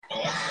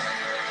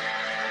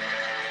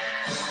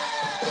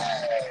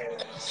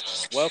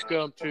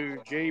Welcome to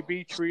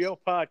JB Trio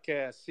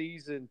Podcast,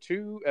 Season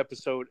 2,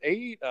 Episode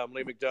 8. I'm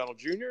Lee McDonald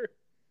Jr.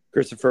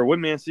 Christopher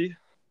Woodmansey.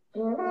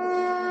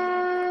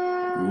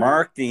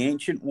 Mark the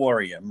Ancient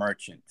Warrior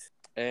Merchant.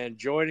 And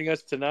joining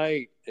us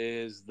tonight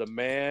is the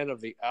man of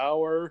the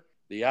hour,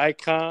 the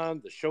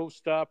icon, the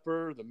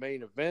showstopper, the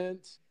main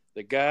event,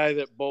 the guy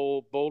that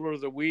bowled Bowler of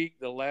the Week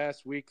the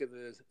last week of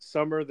the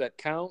summer that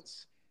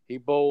counts. He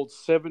bowled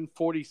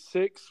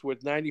 746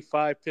 with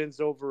 95 pins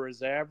over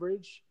his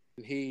average.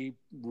 He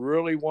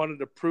really wanted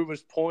to prove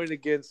his point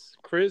against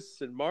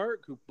Chris and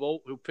Mark, who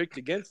picked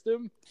against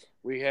him.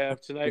 We have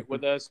tonight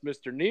with us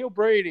Mr. Neil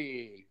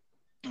Brady.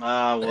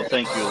 Well,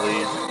 thank you,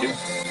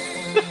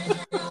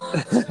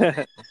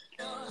 Lee.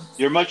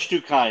 You're much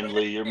too kind,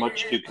 Lee. You're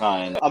much too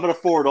kind. I'm going to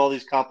forward all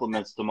these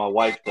compliments to my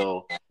wife,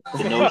 though,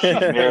 to know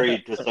she's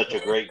married to such a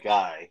great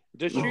guy.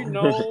 Does she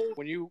know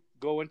when you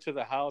go into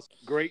the house,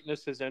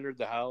 greatness has entered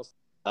the house?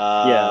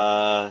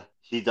 Yeah.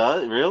 He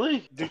does?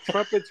 Really? Do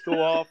trumpets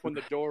go off when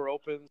the door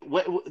opens?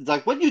 What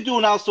are you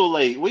doing out so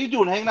late? What are you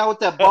doing, hanging out with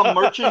that bum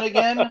merchant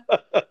again?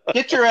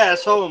 Get your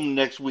ass home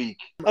next week.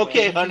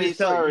 Okay, honey,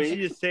 sorry. You should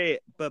just say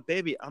it, but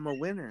baby, I'm a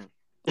winner.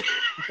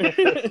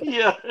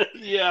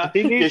 Yeah.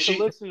 He needs to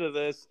listen to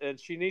this, and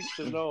she needs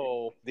to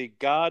know the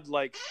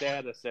godlike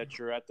status that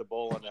you're at the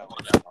bowling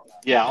alley.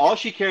 Yeah, all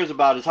she cares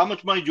about is how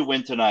much money did you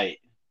win tonight?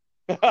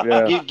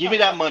 Yeah. Give me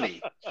that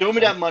money. Show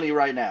me that money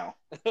right now.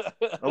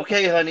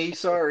 Okay, honey.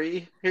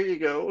 Sorry. Here you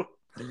go.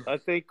 I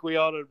think we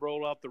ought to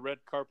roll out the red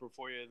carpet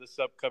for you this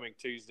upcoming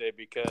Tuesday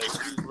because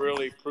you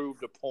really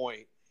proved a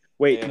point.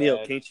 Wait, And...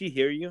 Neil, can't she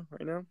hear you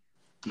right now?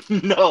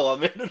 No,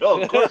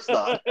 of course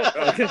not.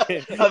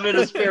 Okay. I'm in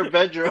a spare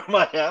bedroom of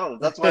my house.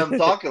 That's why I'm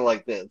talking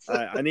like this.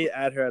 I need to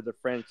add her as a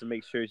friend to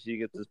make sure she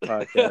gets this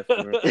podcast.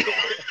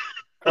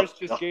 Chris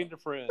just gained a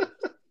friend.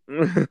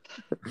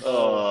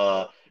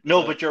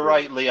 No, but you're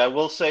right, Lee. I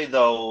will say,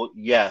 though,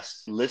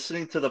 yes,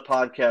 listening to the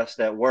podcast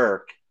at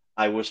work,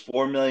 I was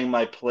formulating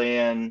my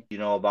plan,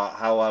 about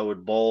how I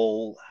would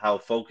bowl, how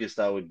focused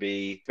I would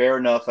be. Fair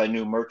enough, I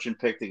knew Merchant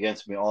picked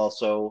against me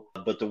also,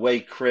 but the way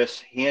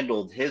Chris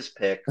handled his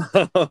pick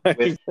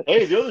with,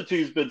 hey, the other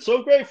team's been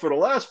so great for the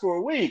last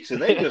 4 weeks,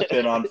 and they've just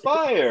been on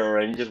fire,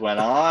 and he just went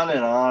on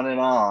and on and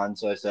on.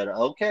 So I said,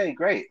 okay,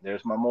 great.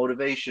 There's my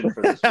motivation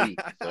for this week.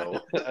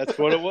 So that's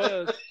what it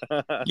was.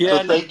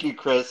 Yeah, so thank you,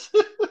 Chris.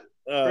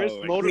 Chris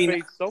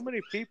motivates so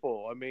many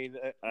people. I mean,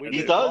 we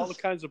get all the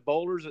kinds of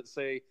bowlers that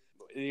say,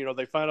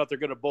 they find out they're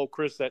going to bowl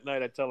Chris that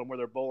night. I tell them where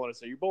they're bowling. I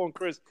say, you're bowling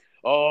Chris?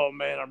 Oh,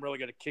 man, I'm really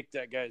going to kick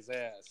that guy's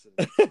ass.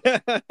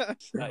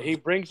 And, he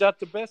brings out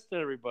the best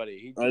in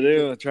everybody. I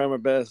do. I try my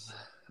best.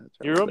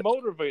 You're a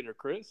motivator,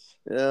 Chris.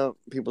 Yeah,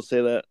 people say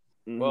that.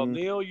 Mm-hmm. Well,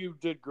 Neil, you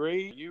did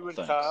great. You and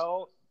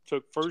Kyle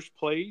took first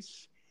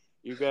place.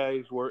 You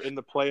guys were in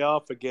the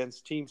playoff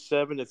against Team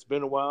 7. It's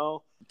been a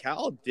while.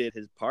 Kyle did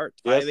his part.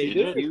 Yes, he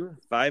did.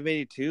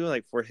 582,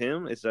 like for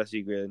him, it's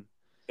actually good.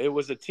 It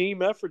was a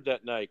team effort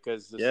that night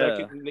because the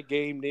second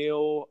game,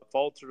 Neil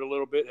faltered a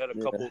little bit, had a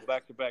couple of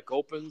back-to-back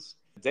opens.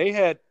 They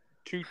had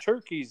 2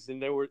 turkeys,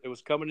 and it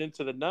was coming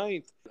into the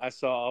 9th. I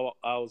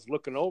was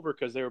looking over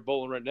because they were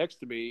bowling right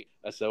next to me.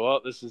 I said, well,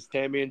 this is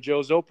Tammy and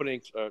Joe's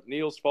opening.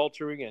 Neil's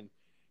faltering, and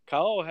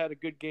Kyle had a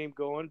good game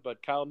going,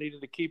 but Kyle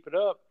needed to keep it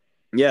up.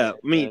 Yeah,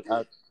 I mean,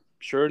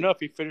 sure enough,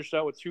 he finished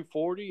out with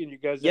 240, and you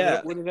guys ended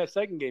up winning that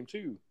second game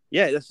too.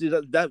 Yeah,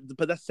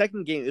 but that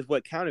second game is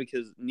what counted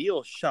because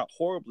Neil shot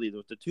horribly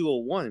with the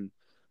 201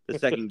 the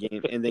second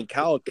game, and then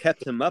Kyle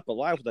kept him up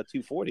alive with that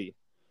 240.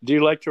 Do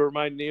you like to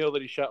remind Neil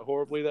that he shot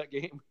horribly that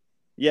game?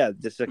 Yeah,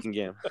 the second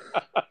game.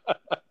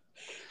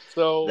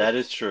 So that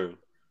is true.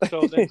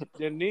 So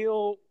then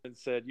Neil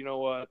said, you know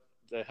what?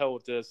 The hell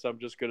with this. I'm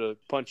just going to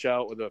punch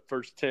out with the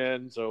first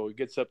 10. So he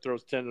gets up,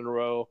 throws 10 in a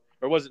row.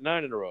 Or was it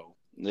 9 in a row?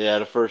 Yeah,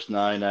 the first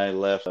 9 I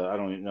left. I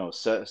don't even know.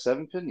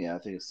 7 pin? Yeah, I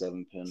think it's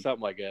 7 pin.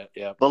 Something like that,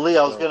 yeah. But Lee,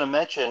 I was going to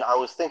mention, I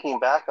was thinking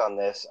back on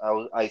this.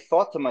 I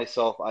thought to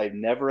myself, I've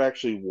never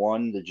actually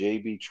won the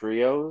JB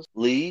Trios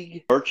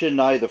League. Merchant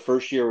and I, the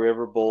first year we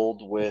ever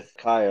bowled with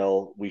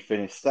Kyle, we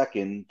finished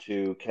second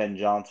to Ken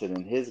Johnson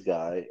and his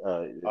guy,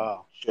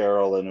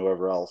 Cheryl and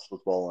whoever else was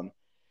bowling.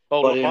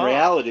 But in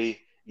reality,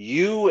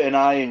 you and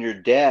I and your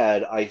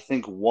dad, I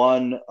think we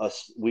won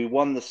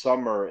the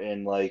summer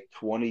in like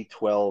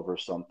 2012 or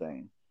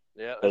something.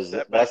 Yeah,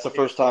 that's the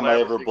first time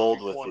I ever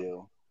bowled with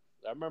you.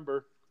 I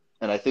remember.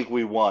 And I think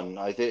we won.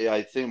 I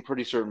think I'm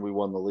pretty certain we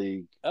won the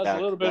league. That was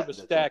a little bit of a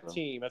stacked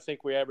team. I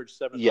think we averaged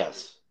 7.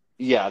 Yes.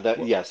 Yeah, it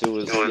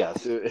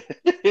was.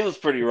 It was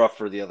pretty rough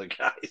for the other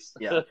guys.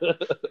 Yeah.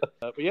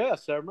 But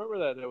yes, I remember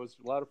that. It was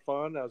a lot of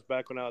fun. That was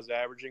back when I was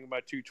averaging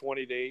my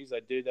 220 days. I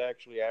did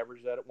actually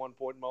average that at one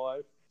point in my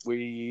life.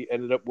 We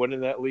ended up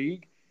winning that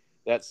league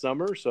that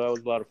summer, so that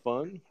was a lot of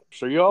fun.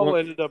 So you all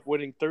ended up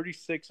winning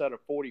 36 out of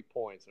 40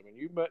 points. I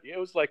mean, it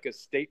was like a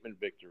statement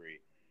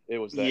victory. It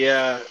was that.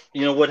 Yeah,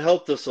 what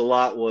helped us a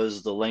lot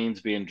was the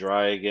lanes being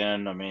dry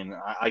again. I mean,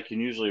 I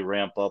can usually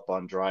ramp up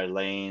on dry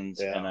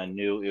lanes, and I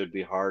knew it would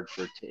be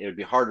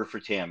harder for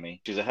Tammy.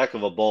 She's a heck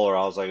of a bowler.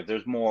 I was like, if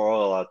there's more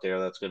oil out there,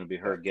 that's going to be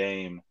her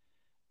game.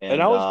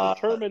 And I was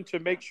determined to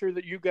make sure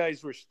that you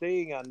guys were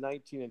staying on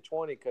 19 and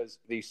 20 because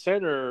the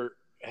center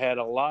had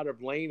a lot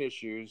of lane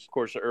issues. Of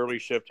course, the early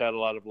shift had a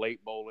lot of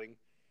late bowling.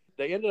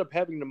 They ended up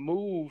having to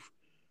move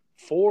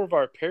 4 of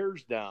our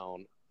pairs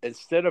down.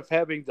 Instead of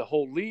having the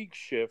whole league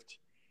shift,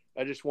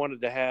 I just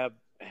wanted to have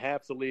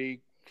half the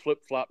league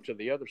flip-flop to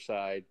the other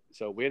side.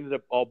 So we ended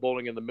up all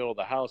bowling in the middle of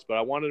the house, but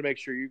I wanted to make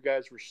sure you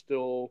guys were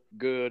still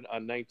good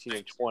on 19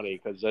 and 20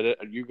 because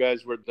you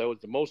guys that was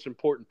the most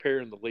important pair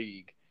in the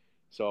league.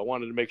 So I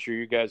wanted to make sure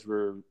you guys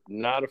were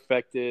not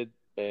affected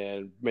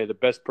and may the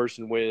best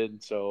person win.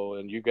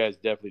 And you guys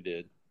definitely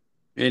did.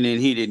 And then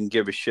he didn't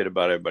give a shit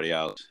about everybody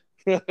else.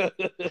 That's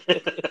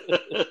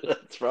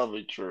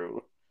probably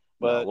true.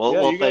 But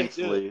well,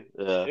 thankfully,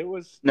 it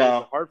was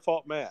a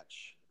hard-fought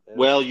match.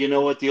 Well, you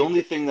know what? The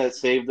only thing that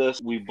saved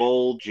us, we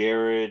bowled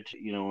Jared,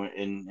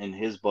 and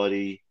his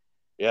buddy.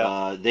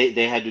 Yeah.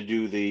 They had to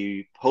do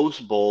the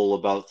post bowl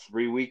about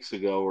 3 weeks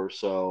ago or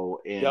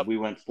so, and we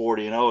went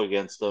 40-0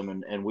 against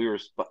them, and we were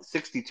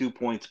 62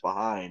 points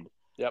behind.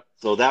 Yep.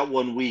 So that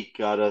 1 week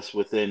got us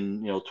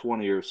within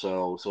 20 or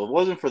so. So if it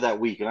wasn't for that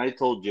week, and I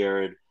told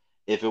Jared,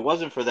 if it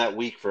wasn't for that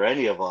week for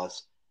any of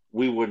us,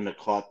 we wouldn't have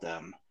caught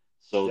them.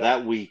 So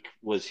that week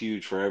was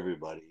huge for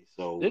everybody.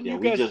 So didn't you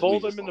guys bowl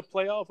them in the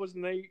playoff?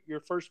 Wasn't they your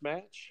first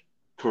match?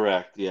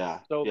 Correct, yeah.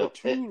 So the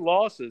 2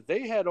 losses,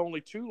 they had only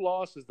 2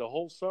 losses the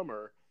whole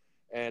summer,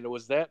 and it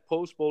was that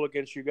post bowl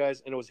against you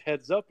guys, and it was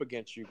heads up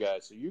against you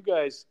guys. So you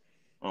guys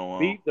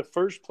beat the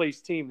first place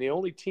team, the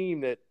only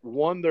team that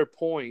won their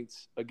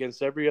points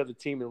against every other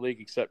team in the league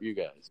except you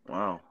guys.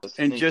 Wow.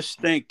 And just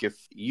think, if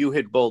you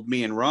had bowled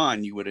me and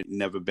Ron, you would have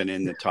never been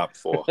in the top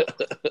 4.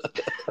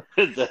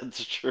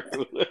 That's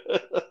true.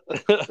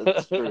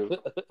 That's true.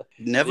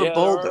 Never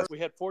bowled us. We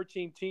had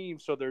 14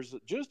 teams, so there's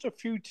just a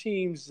few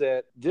teams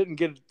that didn't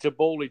get to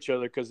bowl each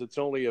other because it's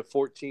only a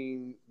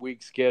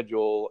 14-week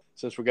schedule.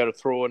 Since we got to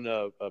throw in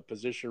a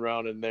position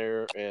round in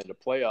there and a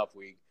playoff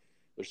week,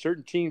 there's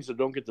certain teams that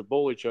don't get to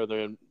bowl each other.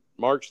 And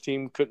Mark's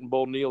team couldn't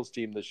bowl Neil's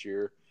team this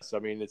year. So, I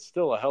mean, it's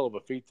still a hell of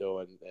a feat, though.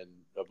 And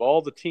of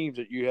all the teams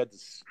that you had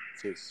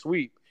to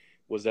sweep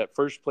was that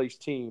first place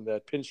team,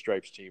 that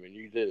Pinstripes team, and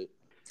you did it.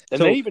 And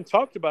they even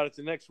talked about it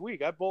the next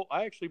week.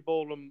 I actually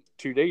bowled them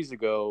 2 days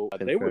ago.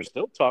 They were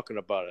still talking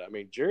about it. I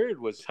mean, Jared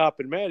was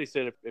hopping mad. He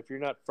said, if you're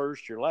not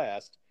first, you're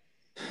last.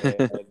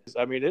 And,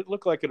 I mean, it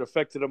looked like it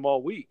affected him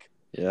all week.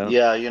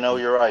 Yeah,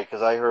 you're right,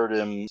 because I heard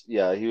him,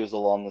 he was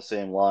along the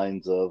same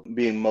lines of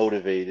being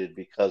motivated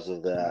because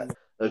of that.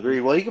 Agreed.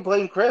 Well, he can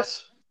blame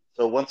Chris.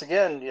 So once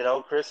again,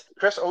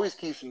 Chris always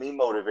keeps me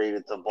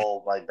motivated to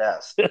bowl my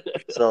best.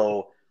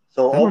 So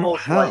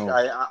almost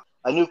like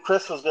I knew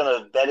Chris was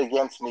going to bet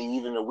against me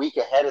even a week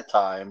ahead of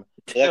time.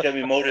 They're not going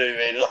to be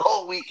motivated a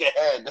whole week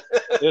ahead.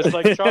 It's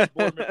like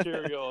chalkboard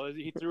material.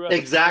 He threw out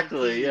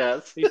exactly.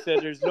 Yes. He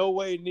said, "There's no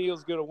way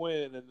Neil's going to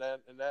win," and that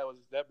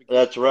became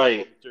that's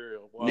right.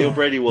 Material. Wow. Neil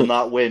Brady will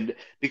not win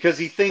because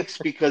he thinks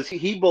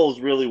he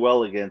bowls really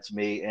well against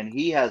me and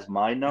he has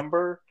my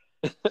number.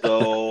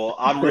 So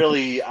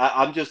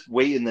I'm just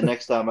waiting the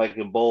next time I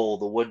can bowl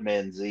the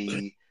Woodman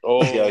Z.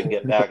 See how I can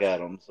get back at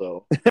him.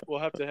 So we'll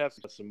have to have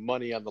some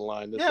money on the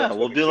line.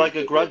 We'll do like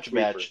a grudge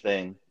match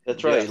thing.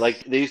 That's right,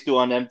 like they used to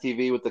on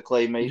MTV with the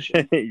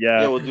claymation.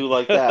 Yeah, we'll do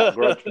like that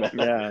grudge match.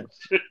 Yeah,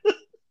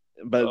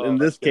 but in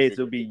this case,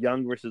 it'll be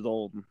young versus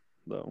old,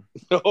 though.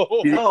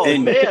 Oh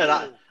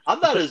man, I'm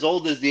not as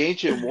old as the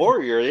Ancient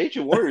Warrior. The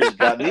Ancient Warrior's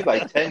got me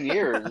by 10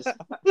 years.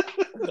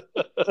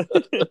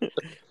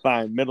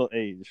 Fine, middle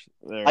age.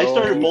 I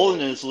started bowling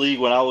in this league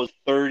when I was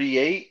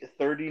 38,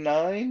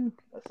 39.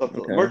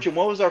 Okay. Merchant,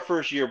 what was our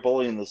first year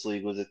bowling in this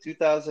league? Was it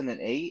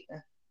 2008?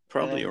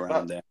 Probably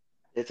around that.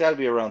 It's got to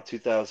be around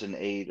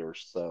 2008 or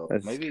so.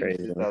 That's maybe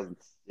crazy. 2000.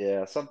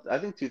 Yeah, I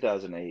think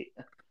 2008.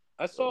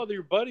 I saw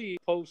your buddy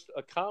post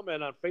a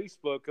comment on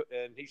Facebook,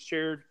 and he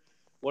shared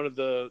one of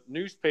the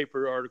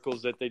newspaper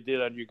articles that they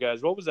did on you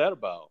guys. What was that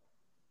about?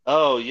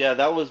 Oh, yeah,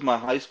 that was my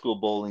high school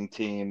bowling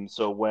team.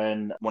 So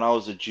when I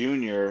was a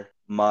junior,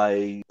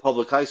 my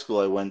public high school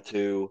I went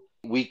to,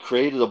 we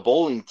created a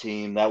bowling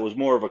team that was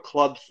more of a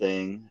club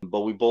thing,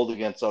 but we bowled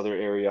against other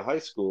area high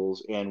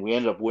schools, and we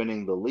ended up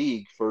winning the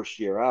league first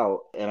year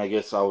out. And I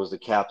guess I was the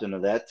captain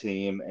of that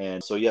team.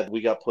 And so,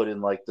 we got put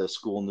in like the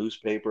school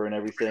newspaper and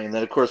everything. And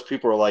then, of course,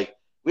 people were like,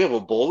 we have a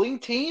bowling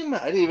team?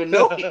 I didn't even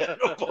know we had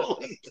a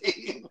bowling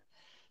team.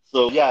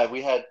 So,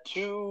 we had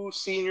 2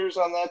 seniors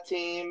on that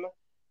team.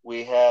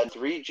 We had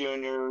 3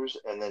 juniors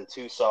and then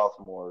 2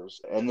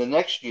 sophomores. And the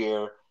next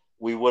year,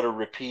 we would have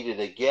repeated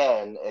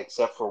again,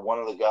 except for one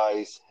of the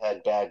guys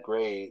had bad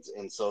grades,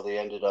 and so they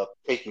ended up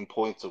taking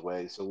points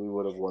away. So we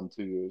would have won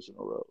 2 years in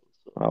a row.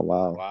 So. Oh,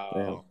 wow.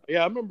 Wow.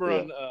 Yeah, I remember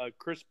on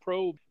Chris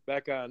Probe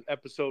back on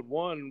episode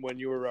 1 when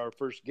you were our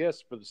first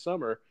guest for the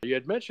summer, you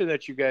had mentioned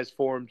that you guys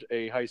formed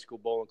a high school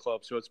bowling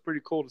club. So it's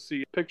pretty cool to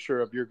see a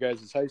picture of your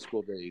guys' high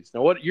school days.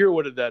 Now, what year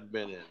would have that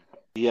been in?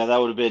 Yeah, that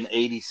would have been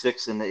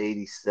 86 and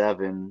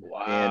 87.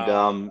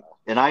 Wow.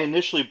 And I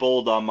initially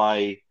bowled on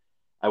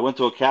I went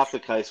to a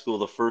Catholic high school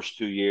the first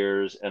 2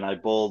 years, and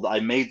I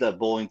made that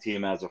bowling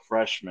team as a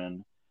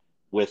freshman.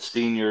 with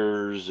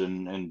seniors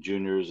and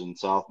juniors and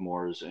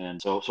sophomores.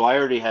 And so I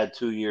already had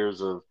 2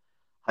 years of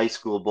high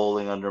school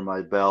bowling under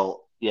my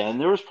belt. Yeah, and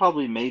there was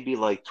probably maybe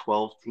like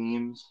 12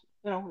 teams.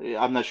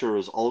 I'm not sure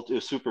it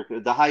was super.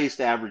 The highest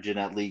average in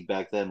that league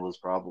back then was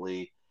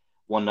probably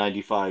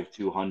 195,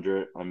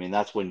 200. I mean,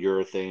 that's when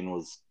urethane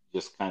was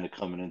just kind of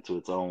coming into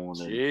its own.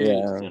 And,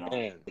 Jeez, Yeah.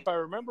 man. If I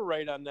remember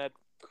right on that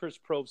Chris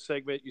Probe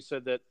segment, you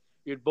said that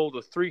you'd bowled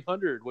a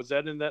 300. Was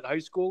that in that high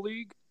school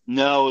league?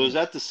 No, it was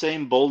at the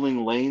same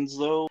bowling lanes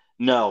though.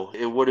 No,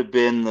 it would have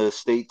been the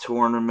state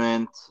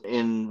tournament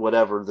in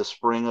whatever, the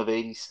spring of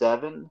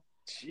 '87.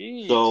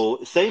 Jeez.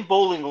 So same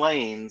bowling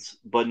lanes,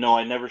 but no,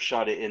 I never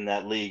shot it in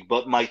that league.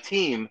 But my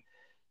team,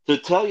 to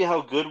tell you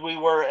how good we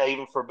were,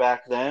 even for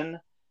back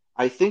then,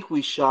 I think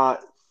we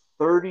shot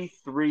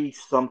 33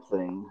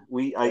 something.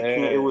 I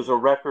can't. It was a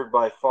record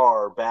by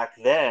far back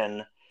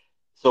then.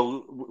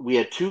 So we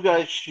had two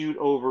guys shoot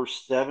over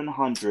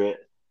 700.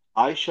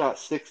 I shot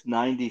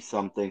 690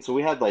 something. So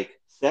we had like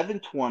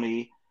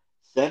 720,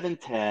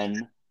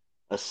 710,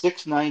 a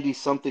 690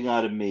 something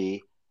out of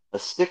me, a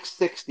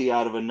 660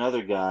 out of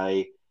another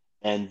guy.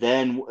 And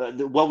then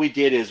what we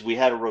did is we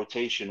had a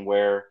rotation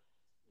where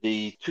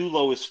the two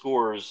lowest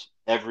scorers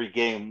every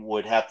game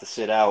would have to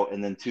sit out,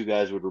 and then two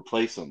guys would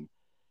replace them.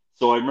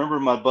 So I remember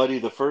my buddy,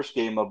 the first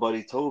game, my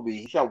buddy Toby,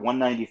 he shot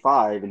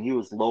 195 and he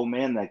was low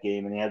man that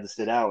game and he had to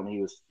sit out and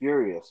he was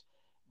furious.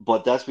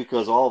 But that's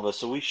because all of us,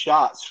 so we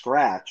shot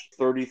scratch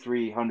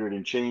 3,300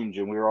 and change,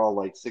 and we were all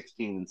like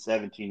 16 and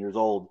 17 years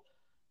old,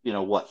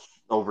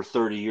 over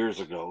 30 years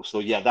ago. So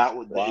yeah,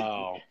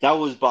 Wow. that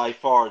was by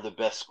far the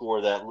best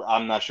score that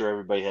I'm not sure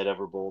everybody had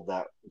ever bowled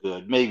that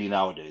good. Maybe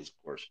nowadays,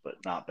 of course, but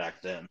not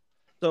back then.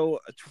 So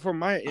for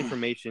my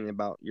information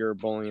about your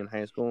bowling in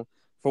high school,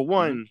 for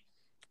one,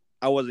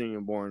 I wasn't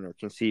even born or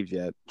conceived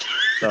yet.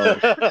 So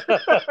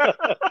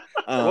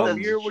What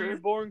year were you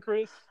born,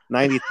 Chris?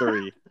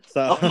 93.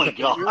 So Oh my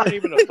God. You weren't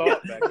even a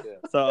thought back then.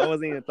 So I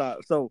wasn't even thought.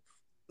 So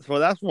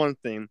that's one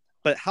thing.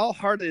 But how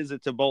hard is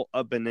it to bowl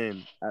up and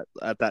in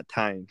at that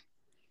time?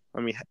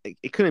 I mean,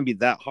 it couldn't be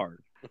that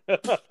hard.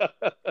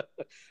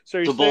 So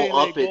you're To bowl saying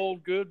up they it-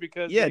 bowled good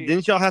because Yeah, they...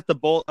 didn't y'all have to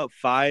bowl up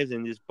fives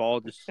and just ball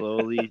just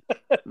slowly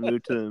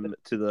move to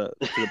the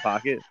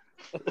pocket?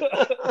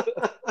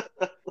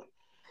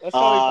 That's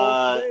how they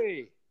bowled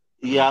today.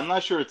 Yeah, I'm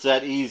not sure it's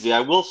that easy.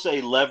 I will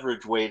say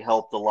leverage weight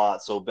helped a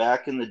lot. So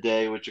back in the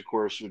day, which of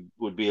course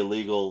would be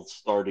illegal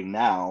starting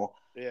now,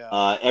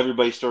 Yeah.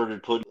 everybody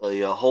started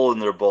putting a hole in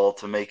their ball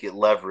to make it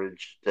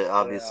leverage to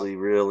obviously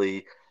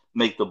really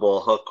make the ball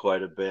hook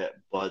quite a bit.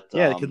 But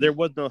Yeah, because there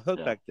was no hook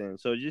yeah. back then.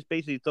 So just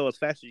basically throw as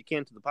fast as you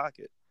can to the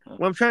pocket. Yeah.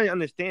 What I'm trying to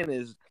understand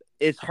is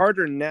it's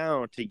harder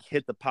now to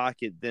hit the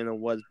pocket than it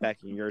was back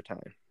in your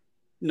time.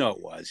 No,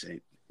 it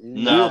wasn't.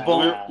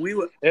 No, We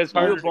were It's we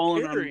hard were to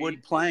bowling carry. on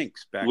wood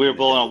planks back. we were in the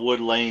bowling day. on wood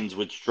lanes,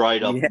 which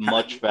dried up Yeah.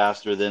 much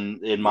faster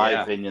than, in my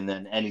Yeah. opinion,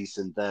 than any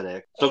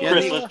synthetic. So, Yeah,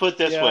 Chris, they- let's put it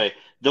this yeah. way: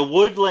 the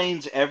wood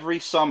lanes every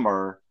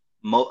summer.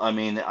 I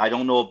mean, I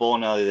don't know a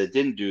bowling alley that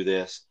didn't do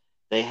this.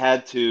 They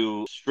had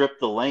to strip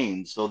the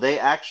lanes, so they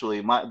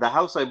actually the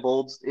house I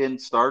bowled in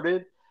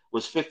started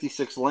was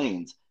 56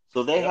 lanes.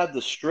 So they had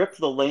to strip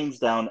the lanes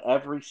down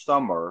every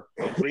summer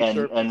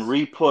and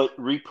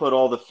re-put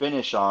all the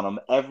finish on them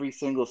every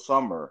single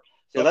summer.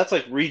 So that's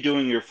like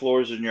redoing your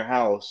floors in your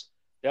house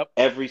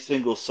every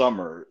single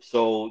summer.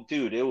 So,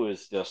 dude,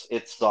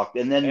 it sucked.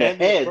 And then the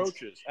heads,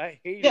 approaches. I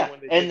hate yeah, it when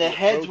they and did the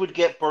heads approaches. would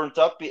get burnt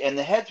up, and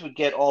the heads would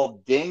get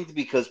all dinged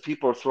because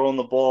people are throwing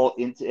the ball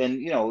into,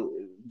 and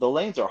the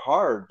lanes are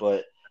hard,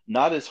 but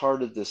not as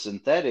hard as the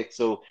synthetic.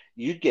 So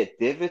you'd get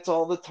divots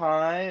all the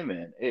time,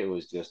 and it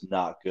was just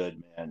not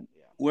good, man.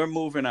 Yeah. We're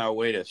moving our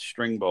way to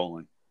string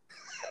bowling.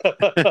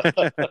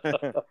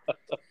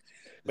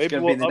 Maybe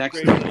gonna we'll be the next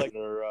upgrade to thing. like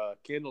their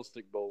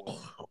candlestick bowling.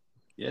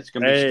 Yeah, it's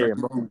gonna be Hey. string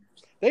bowling.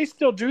 They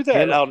still do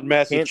that out in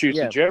Massachusetts.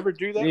 yeah. Did you ever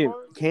do that, Dude,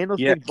 Mark?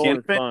 candlestick bowling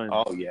is Candlestick? fun.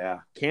 Oh yeah,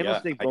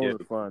 Candlestick I bowling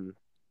did. is fun.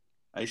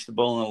 I used to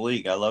bowl in the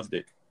league. I loved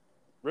it.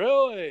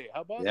 Really?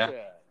 How about Yeah.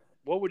 that?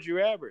 What would you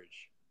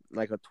average?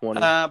 Like a 20.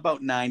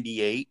 About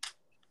 98.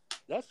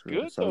 That's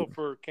good so- though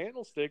for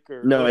candlestick.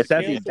 Or No, it's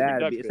actually candlestick or bad.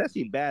 duck It's pin?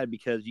 actually bad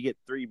because you get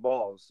 3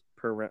 balls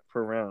per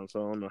round.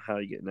 So I don't know how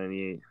you get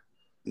 98.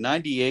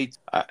 98.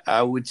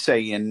 I would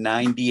say a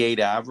 98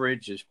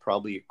 average is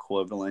probably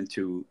equivalent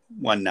to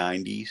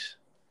 190s.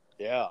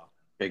 Yeah,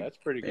 Big, that's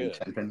pretty big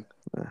good. 10.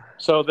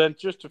 So then,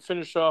 just to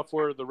finish off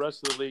where the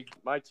rest of the league,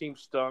 my team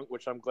stunk,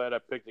 which I'm glad I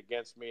picked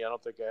against me. I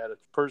don't think I had a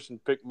person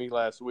pick me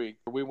last week.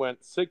 We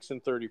went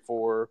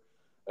 6-34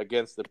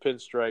 against the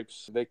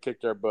Pinstripes. They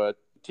kicked our butt.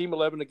 Team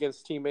 11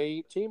 against Team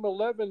 8. Team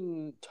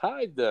 11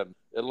 tied them.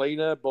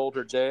 Elena bowled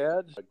her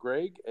dad,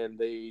 Greg, and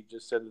they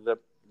just ended up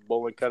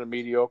bowling kind of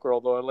mediocre,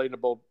 although Elena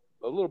bowled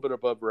a little bit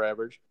above her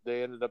average.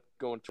 They ended up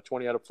going to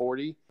 20 out of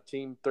 40.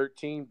 Team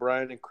 13,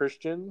 Brian and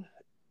Christian,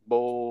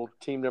 bowled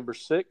team number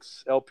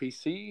 6,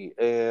 LPC,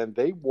 and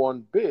they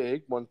won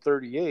big,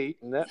 138,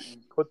 and that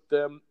put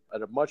them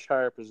at a much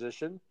higher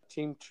position.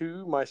 Team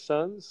 2, my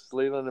sons,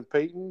 Leland and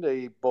Peyton,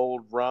 they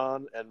bowled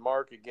Ron and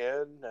Mark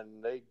again,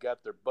 and they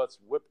got their butts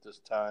whipped this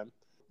time.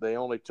 They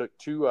only took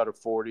 2 out of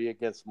 40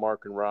 against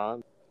Mark and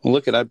Ron. Well,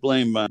 look, I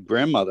blame my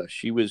grandmother.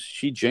 She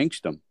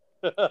jinxed them.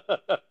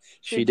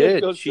 She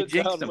did. did. She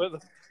jinxed them. With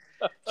them.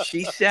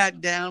 She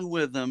sat down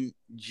with them,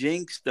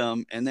 jinxed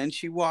them, and then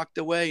she walked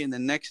away. And the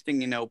next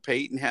thing you know,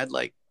 Peyton had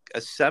like a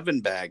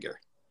 7-bagger.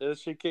 Then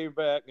she came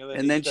back,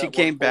 and then she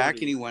came back,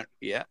 and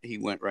he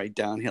went right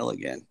downhill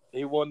again.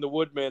 He won the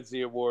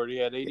Woodmansey Award. He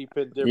had 80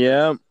 pin difference.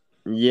 Yeah,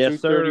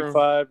 yes,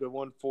 235 to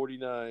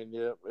 149.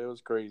 Yep, it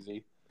was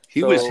crazy.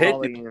 He was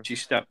hitting it. She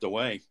stepped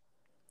away.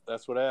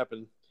 That's what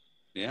happened.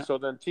 Yeah. So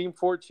then Team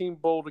 14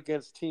 bowled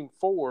against Team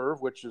 4,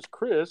 which is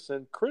Chris,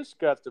 and Chris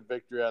got the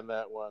victory on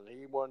that one.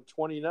 He won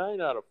 29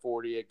 out of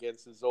 40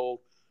 against his old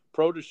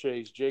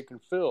proteges, Jake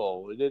and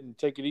Phil. They didn't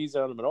take it easy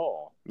on them at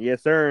all.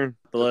 Yes, sir.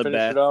 To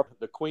finish it up,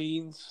 the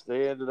Queens,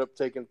 they ended up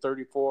taking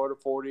 34 out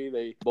of 40.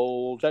 They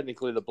bowled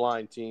technically the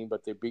blind team,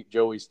 but they beat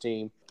Joey's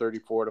team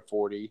 34 to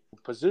 40.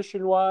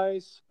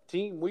 Position-wise,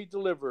 Team We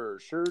Deliver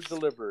sure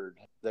delivered.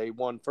 They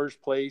won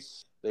first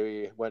place.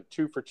 They went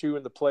 2 for 2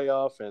 in the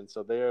playoff, and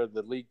so they're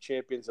the league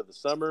champions of the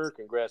summer.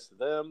 Congrats to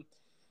them.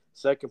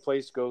 Second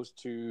place goes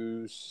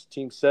to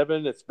Team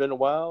 7. It's been a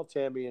while,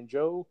 Tammy and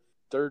Joe.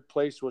 Third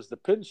place was the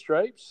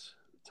Pinstripes,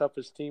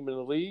 toughest team in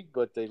the league,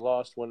 but they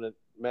lost when it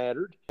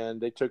mattered, and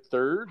they took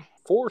third.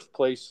 Fourth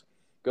place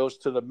goes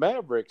to the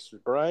Mavericks.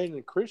 Brian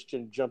and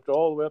Christian jumped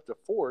all the way up to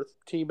fourth.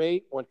 Team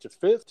 8 went to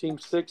fifth. Team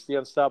 6, the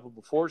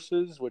Unstoppable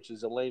Forces, which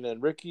is Elena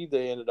and Ricky,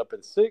 they ended up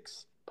in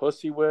sixth.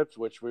 Pussy Whips,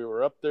 which we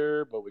were up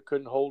there, but we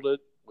couldn't hold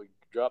it. We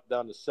dropped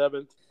down to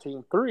seventh.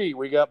 Team 3,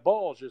 we got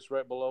Balls just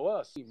right below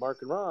us. Mark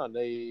and Ron,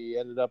 they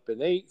ended up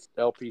in eighth.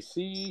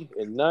 LPC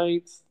in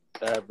ninth.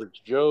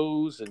 Average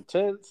Joe's in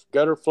 10th.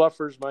 Gutter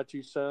Fluffers, my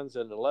 2 sons,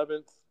 in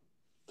 11th.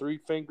 Three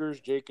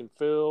Fingers, Jake and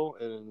Phil,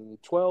 in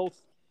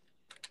 12th.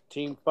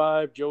 Team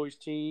 5, Joey's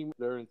team,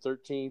 they're in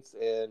 13th.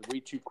 And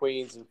We Two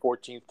Queens in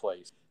 14th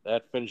place.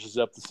 That finishes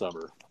up the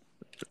summer.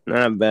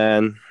 Not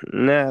bad.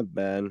 Not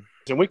bad.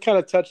 And we kind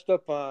of touched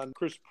up on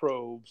Chris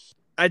Probes.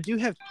 I do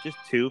have just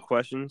 2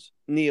 questions.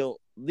 Neil,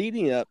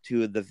 leading up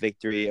to the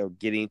victory of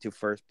getting to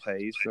first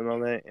place and all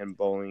that and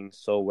bowling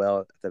so well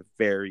at the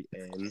very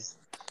end,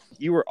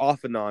 you were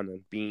off and on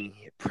of being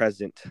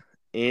present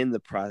in the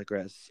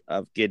progress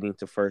of getting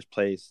to first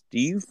place. Do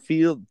you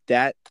feel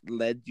that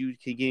led you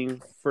to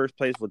getting first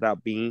place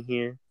without being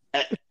here?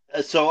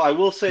 So I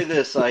will say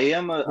this. I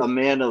am a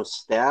man of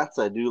stats.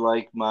 I do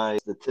like my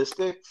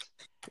statistics.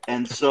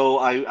 And so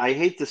I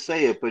hate to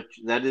say it, but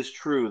that is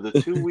true. The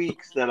 2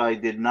 weeks that I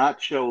did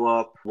not show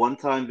up, one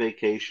time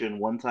vacation,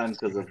 one time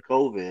because of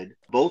COVID,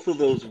 both of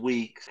those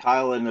weeks,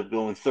 Kyle ended up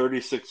going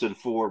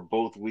 36-4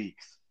 both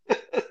weeks.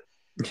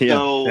 Yeah,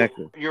 so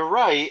exactly. You're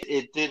right.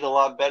 It did a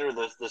lot better.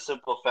 The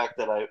simple fact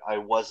that I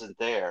wasn't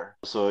there.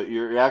 So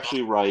you're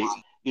actually right.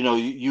 You know,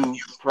 you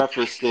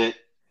prefaced it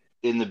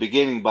in the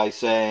beginning by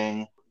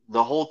saying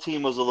the whole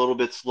team was a little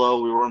bit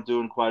slow. We weren't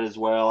doing quite as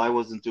well. I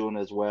wasn't doing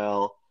as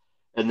well.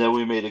 And then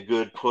we made a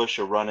good push,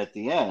 a run at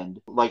the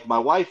end. Like my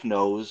wife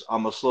knows,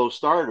 I'm a slow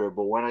starter,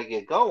 but when I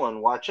get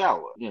going, watch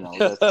out. You know,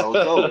 that's how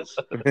it goes.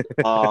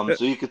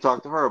 So you could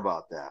talk to her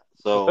about that.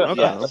 So, Okay.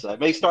 yes, I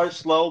may start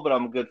slow, but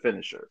I'm a good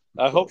finisher.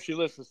 I hope she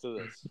listens to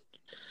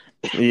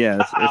this.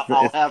 Yeah,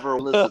 I'll have her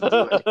listen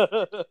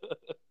to it.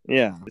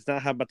 yeah. It's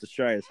not how about the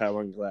stride, it's how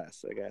long you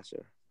last. I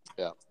gotcha.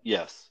 Yeah.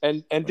 Yes.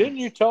 And didn't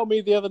you tell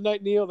me the other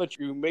night, Neil, that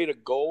you made a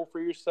goal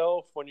for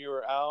yourself when you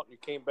were out and you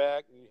came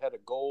back and you had a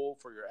goal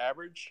for your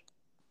average?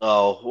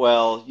 Oh,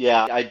 well,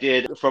 yeah, I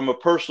did. From a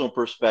personal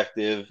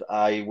perspective,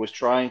 I was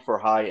trying for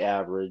high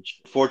average.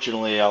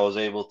 Fortunately, I was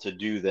able to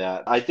do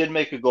that. I did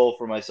make a goal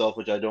for myself,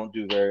 which I don't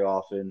do very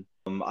often.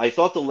 I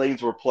thought the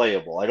lanes were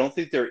playable. I don't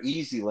think they're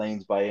easy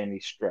lanes by any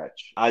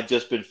stretch. I've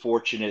just been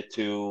fortunate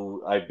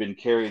I've been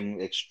carrying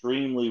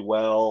extremely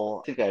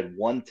well. I think I had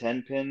 1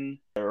 10-pin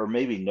or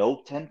maybe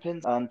no 10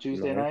 pins on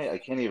Tuesday night. I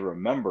can't even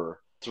remember.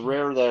 It's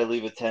rare that I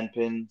leave a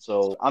 10-pin,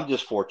 so I'm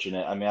just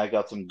fortunate. I mean, I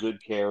got some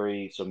good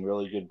carry, some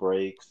really good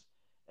breaks,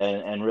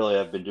 and really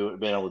I've been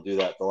able to do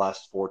that the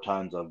last 4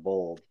 times I've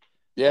bowled.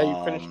 Yeah,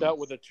 you finished out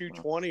with a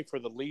 220 for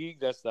the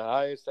league. That's the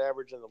highest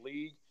average in the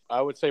league.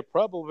 I would say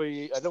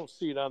probably, I don't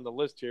see it on the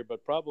list here,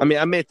 but probably. I mean,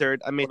 I made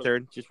third.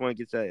 Just want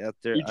to get that out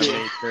there. You I did.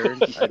 made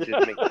third. I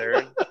did make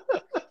third.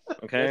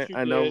 Okay, Yes, you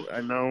I know.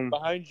 did.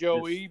 Behind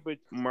Joey, but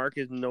Mark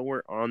is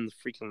nowhere on the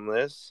freaking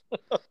list.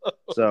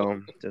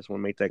 So just want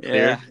to make that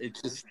clear. Yeah,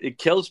 it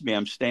kills me.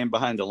 I'm staying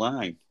behind the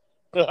line.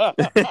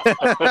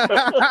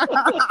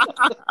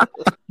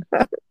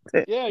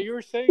 Yeah, you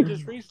were saying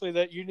just recently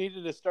that you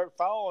needed to start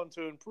fouling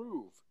to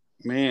improve.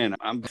 Man,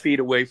 I'm feet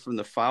away from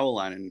the foul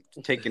line and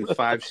taking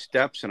 5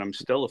 steps, and I'm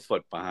still a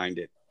foot behind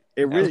it.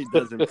 It really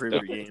does improve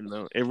your game,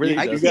 though. It really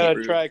You does. gotta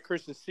improve. try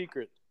Chris's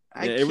secret.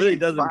 Yeah, it really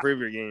does improve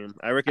your game.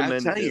 I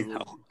recommend. I tell you,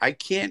 though, I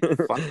can't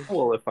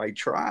foul if I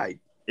try.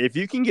 If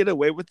you can get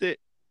away with it,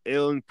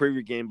 it'll improve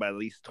your game by at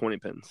least 20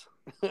 pins.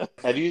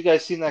 Have you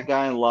guys seen that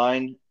guy in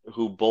line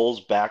who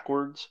bowls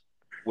backwards?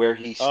 where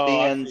he Oh, I've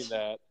seen stands.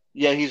 that.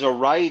 Yeah, he's a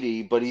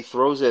righty, but he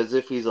throws it as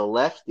if he's a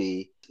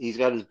lefty. He's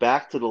got his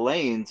back to the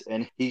lanes,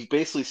 and he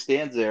basically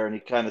stands there and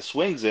he kind of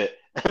swings it,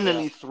 and then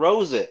Yeah. he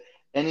throws it.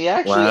 And he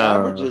actually Wow.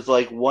 averages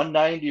like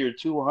 190 or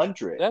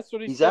 200. That's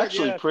what he He's said.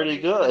 actually Yeah, pretty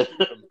good.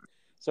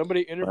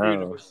 Somebody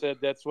interviewed him Wow. and said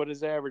that's what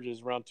his average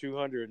is, around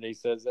 200. And he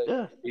says that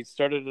Yeah. he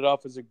started it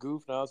off as a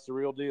goof. Now it's the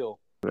real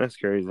deal. That's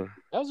crazy.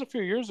 That was a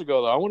few years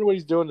ago, though. I wonder what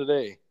he's doing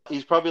today.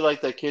 He's probably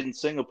like that kid in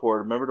Singapore.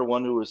 Remember the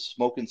one who was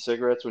smoking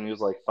cigarettes when he was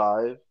like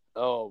 5?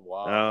 Oh,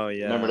 wow. Oh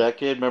yeah. Remember that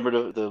kid?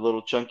 Remember the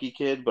little chunky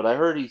kid? But I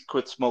heard he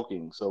quit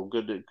smoking, so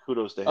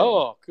kudos to him.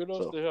 Oh, kudos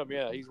So, to him.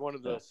 Yeah, he's one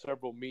of the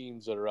several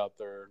memes that are out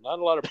there. Not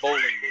a lot of bowling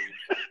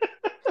memes.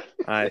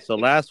 All right. So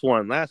last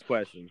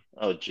question.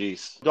 Oh,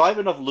 jeez. Do I have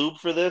enough lube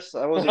for this?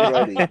 I wasn't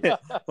ready.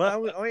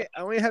 Well, I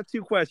only have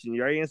 2 questions.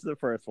 You already answered the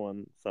first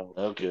one. So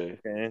Okay.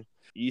 okay.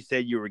 You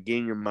said you were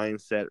getting your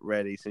mindset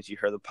ready since you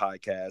heard the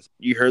podcast.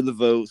 You heard the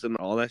votes and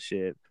all that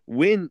shit.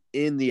 When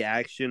in the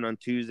action on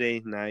Tuesday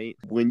night,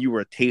 when you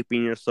were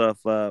taping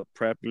yourself up,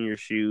 prepping your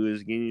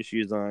shoes, getting your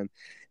shoes on,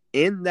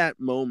 in that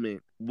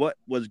moment, what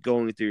was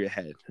going through your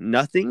head?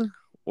 Nothing?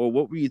 Or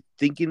what were you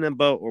thinking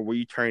about? Or were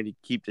you trying to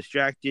keep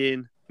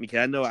distracted? Because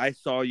I know I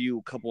saw you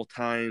a couple of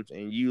times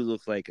and you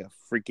looked like a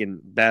freaking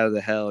bat of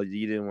the hell.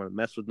 You didn't want to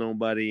mess with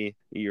nobody.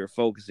 You were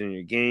focused on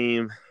your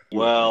game.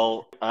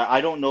 Well,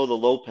 I don't know the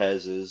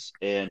Lopez's,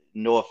 and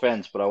no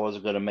offense, but I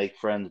wasn't going to make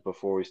friends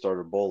before we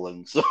started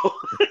bowling. So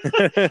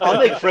I'll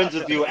make friends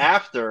with you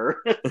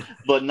after,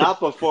 but not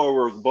before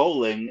we're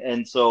bowling.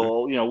 And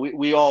so,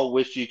 we all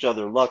wished each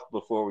other luck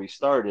before we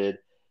started,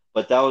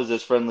 but that was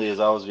as friendly as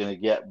I was going to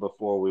get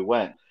before we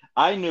went.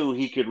 I knew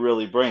he could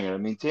really bring it. I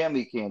mean,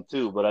 Tammy can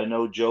too, but I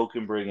know Joe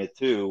can bring it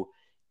too.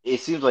 It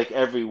seems like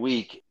every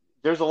week,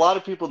 there's a lot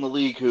of people in the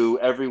league who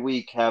every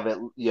week have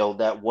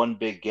that one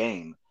big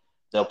game.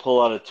 They'll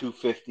pull out a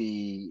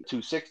 250,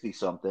 260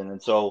 something.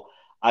 And so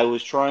I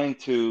was trying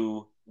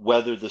to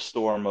weather the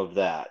storm of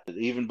that.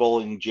 Even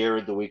bowling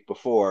Jared the week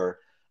before,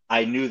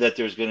 I knew that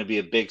there's going to be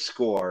a big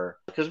score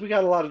because we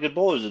got a lot of good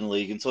bowlers in the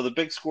league. And so the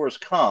big scores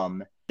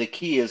come. The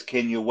key is,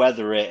 can you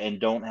weather it and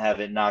don't have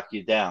it knock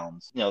you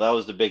down? That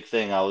was the big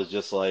thing. I was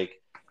just like,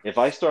 if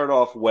I start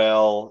off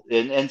well,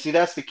 and see,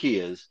 that's the key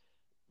is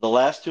the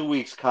last 2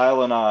 weeks,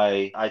 Kyle and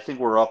I think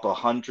we're up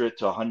 100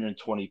 to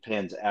 120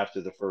 pins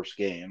after the first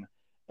game.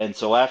 And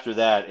so after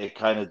that, it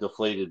kind of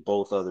deflated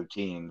both other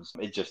teams.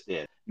 It just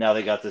did. Now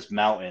they got this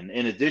mountain.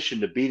 In addition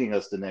to beating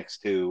us the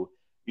next 2,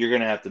 you're going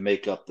to have to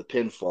make up the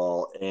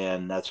pinfall,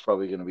 and that's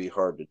probably going to be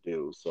hard to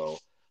do. So,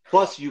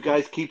 plus, you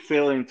guys keep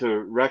failing to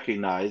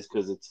recognize,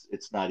 because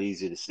it's not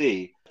easy to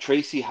see,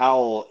 Tracy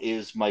Howell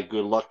is my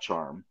good luck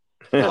charm.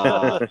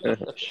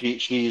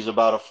 She's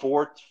about a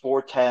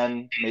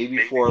 410, maybe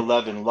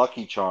 411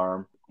 lucky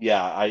charm.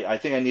 Yeah, I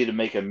think I need to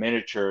make a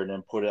miniature and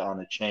then put it on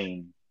a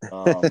chain.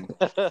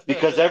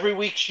 Because every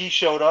week she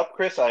showed up,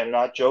 Chris, I am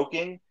not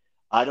joking.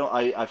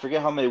 I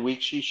forget how many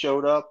weeks she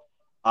showed up.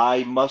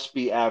 I must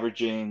be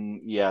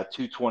averaging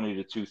 220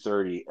 to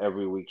 230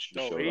 every week she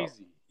showed up.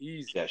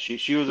 Easy. Yeah,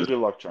 she was a good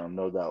luck charm,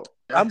 no doubt.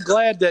 I'm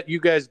glad that you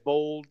guys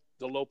bowled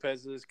the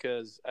Lopez's,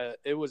 because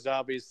it was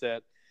obvious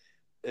that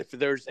if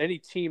there's any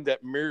team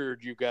that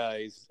mirrored you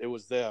guys, it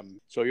was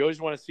them. So you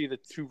always want to see the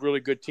two really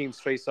good teams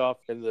face off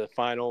in the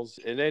finals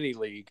in any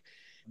league.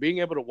 Being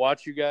able to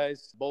watch you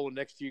guys, bowling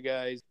next to you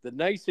guys, the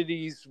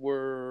niceties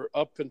were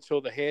up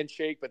until the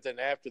handshake, but then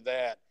after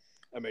that,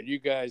 I mean, you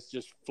guys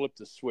just flipped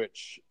the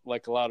switch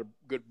like a lot of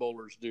good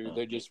bowlers do.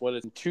 They just went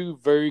in two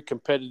very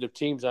competitive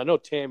teams. I know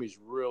Tammy's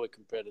really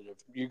competitive.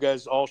 You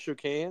guys all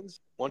shook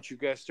hands once you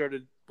guys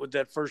started with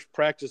that first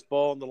practice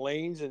ball in the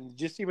lanes, and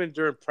just even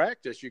during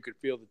practice, you could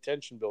feel the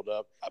tension build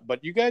up.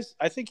 But you guys,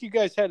 I think you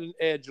guys had an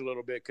edge a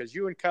little bit because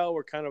you and Kyle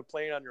were kind of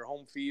playing on your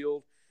home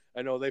field.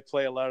 I know they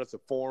play a lot at the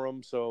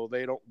Forum, so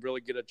they don't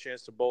really get a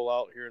chance to bowl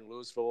out here in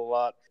Louisville a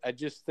lot. I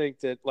just think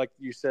that, like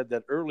you said,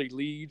 that early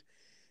lead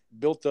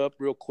built up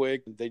real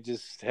quick. They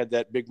just had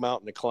that big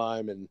mountain to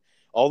climb. And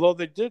although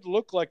they did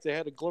look like they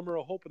had a glimmer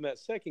of hope in that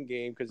second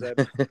game, because I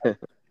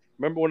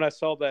remember when I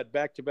saw that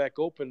back-to-back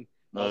open,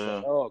 I was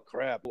like, oh,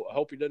 crap. Well, I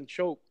hope he doesn't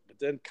choke. But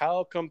then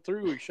Kyle come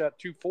through. He shot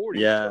 240.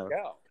 Yeah. And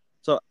struck out.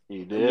 So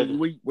he did.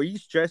 Were you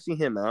stressing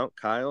him out,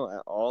 Kyle,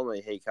 at all?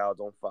 Like, hey, Kyle,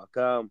 don't fuck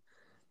up.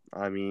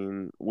 I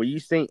mean, were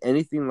you saying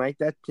anything like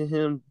that to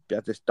him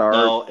at the start?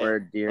 No, or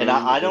during and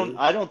I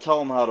don't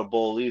tell him how to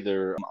bowl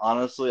either.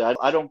 Honestly,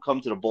 I don't come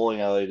to the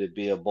bowling alley to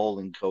be a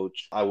bowling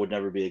coach. I would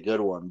never be a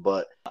good one,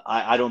 but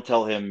I don't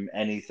tell him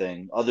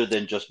anything other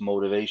than just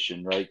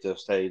motivation, right?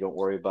 Just, hey, don't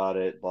worry about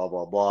it, blah,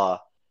 blah, blah.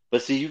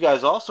 But see, you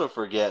guys also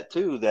forget,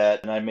 too,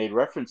 that, and I made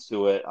reference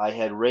to it, I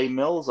had Ray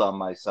Mills on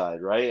my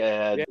side, right? I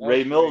had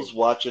Ray Mills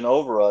watching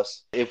over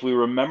us. If we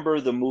remember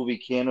the movie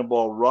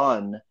Cannonball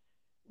Run,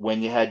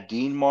 when you had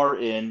Dean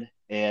Martin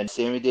and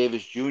Sammy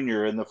Davis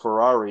Jr. in the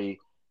Ferrari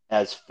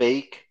as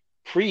fake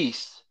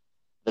priests,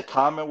 the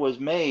comment was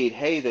made,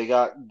 hey, they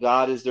got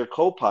God as their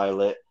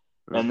co-pilot.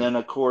 Mm-hmm. And then,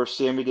 of course,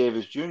 Sammy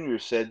Davis Jr.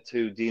 said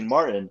to Dean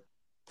Martin,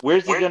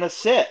 where's he going to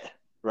sit,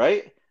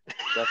 right?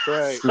 That's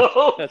right.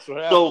 So, That's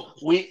what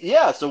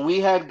happened. so we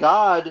had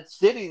God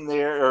sitting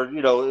there,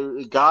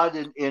 or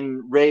God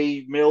in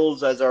Ray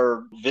Mills as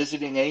our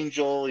visiting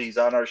angel. He's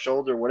on our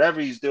shoulder,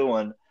 whatever he's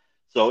doing.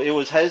 So it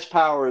was his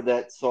power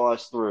that saw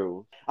us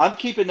through. I'm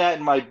keeping that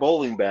in my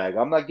bowling bag.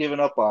 I'm not giving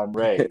up on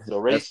Ray. So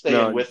Ray's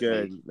staying with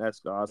good. me.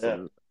 That's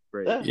awesome.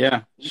 Great. Yeah.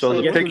 Yeah. So I'm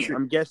the guessing- picture.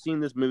 I'm guessing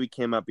this movie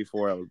came out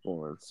before I was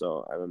born,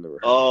 so I don't know.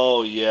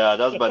 Oh yeah,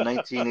 that was about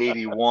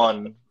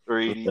 1981 or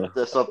 80,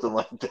 something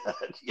like that.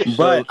 Yeah.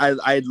 But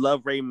I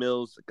love Ray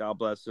Mills. God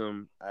bless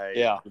him. I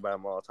Yeah. think about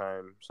him all the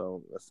time.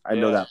 So I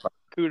know that part.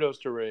 Kudos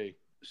to Ray.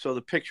 So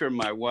the picture of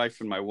my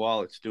wife and my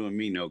wallet's doing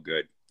me no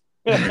good.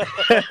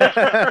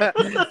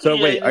 So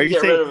Yeah, wait, are you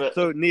get rid of saying it.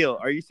 so Neil?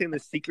 Are you saying the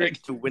secret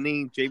to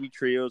winning JV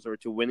Trios or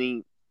to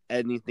winning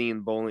anything in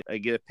bowling? I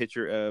get a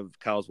picture of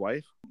Kyle's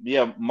wife.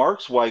 Yeah,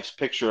 Mark's wife's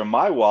picture in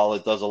my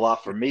wallet does a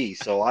lot for me,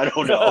 so I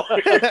don't know.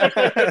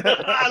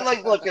 I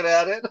like looking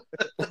at it.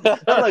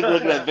 I like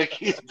looking at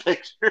Vicky's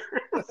picture.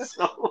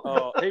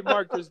 So. Hey,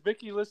 Mark, does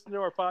Vicky listen to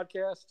our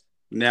podcast?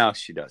 No,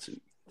 she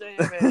doesn't. Damn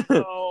it.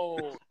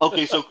 Oh.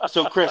 Okay, so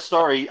Chris,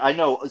 sorry, I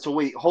know. So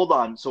wait, hold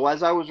on. So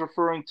as I was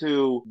referring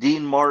to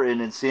Dean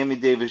Martin and Sammy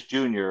Davis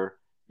Jr.,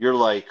 you're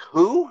like,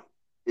 who?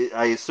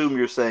 I assume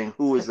you're saying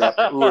who is that?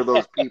 Who are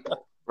those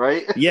people?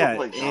 Right? Yeah, Oh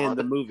my and God.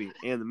 the movie.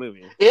 In the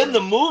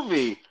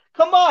movie.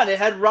 Come on, it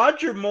had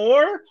Roger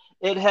Moore,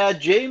 it had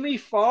Jamie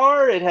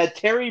Farr, it had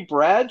Terry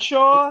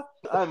Bradshaw.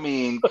 I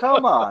mean,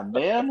 come on,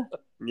 man.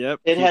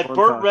 Yep. It keep had on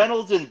Burt talking.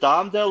 Reynolds and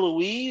Dom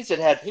DeLuise. It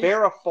had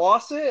Farrah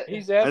Fawcett.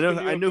 He's I asking know. you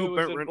I if know it who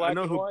was Burt. in I black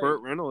know and who white.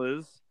 Burt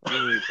Reynolds is. I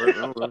know who Burt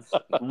Reynolds is.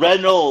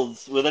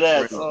 Reynolds with an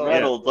S. Oh,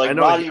 Reynolds, like I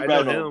know, Roddy I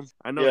know Reynolds. him.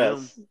 I know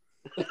Yes. him.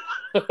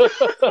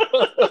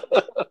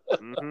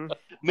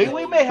 Maybe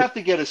we may have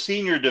to get a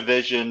senior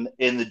division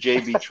in the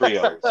JV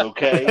trios,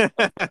 okay?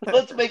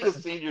 Let's make a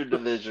senior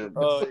division.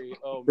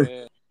 Oh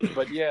man.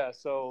 But yeah,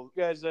 so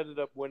you guys ended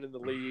up winning the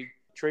league.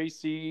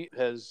 Tracy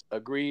has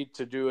agreed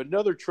to do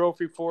another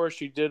trophy for us.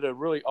 She did a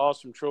really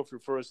awesome trophy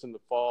for us in the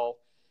fall.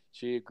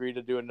 She agreed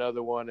to do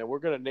another one, and we're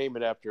going to name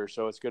it after her.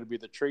 So it's going to be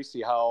the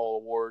Tracy Howell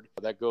Award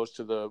that goes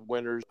to the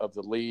winners of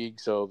the league.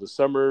 So the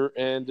summer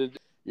ended.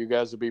 You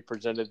guys will be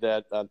presented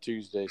that on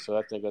Tuesday. So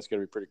I think that's going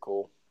to be pretty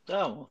cool. Oh,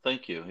 well,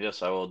 thank you.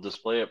 Yes, I will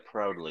display it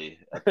proudly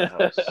at the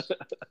house.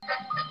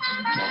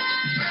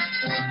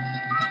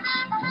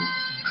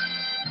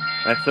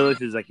 I feel like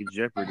it's like a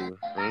Jeopardy,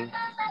 right?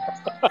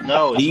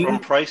 No, it's from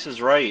Price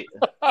is Right.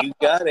 You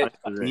got it.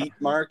 Price is Right. Beat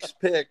Mark's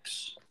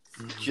picks.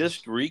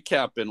 Just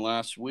recapping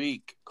last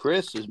week,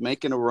 Chris is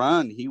making a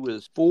run. He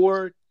was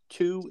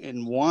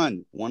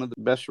 4-2-1, one of the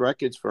best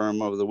records for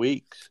him over the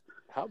weeks.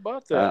 How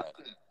about that?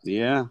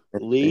 Yeah,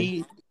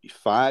 Lee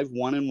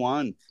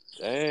 5-1-1.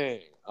 Dang.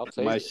 I'll take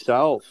it.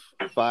 Myself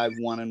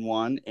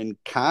 5-1-1, and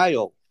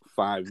Kyle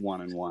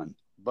 5-1-1.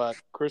 But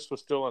Chris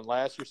was still in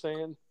last, you're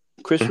saying?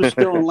 Chris was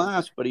still in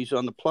last, but he's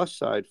on the plus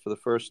side for the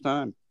first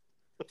time.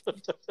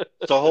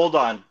 So hold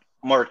on.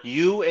 Mark,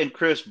 you and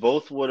Chris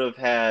both would have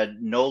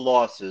had no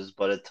losses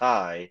but a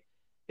tie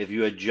if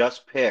you had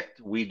just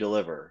picked We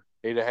Deliver.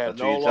 He'd have had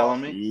That's no what you're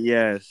telling losses. me?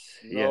 Yes.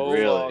 No Yes.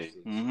 Really? losses.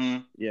 Mm-hmm.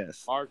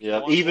 Yes. Mark's Yeah.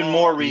 one Even loss.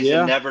 more reason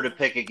Yeah. never to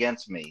pick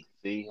against me.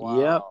 See? Wow.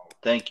 Yep.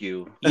 Thank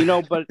you. You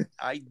know, but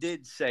I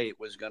did say it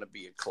was going to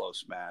be a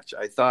close match.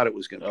 I thought it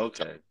was going to be a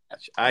Okay. close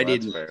match. I Well,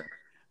 that's didn't. fair.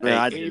 No,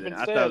 I He didn't. even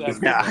I said thought it that. was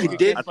Yeah, gonna I be Look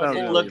did. at I thought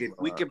it was Look, gonna be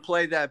we can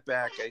play that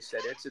back. I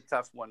said it's a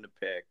tough one to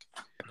pick.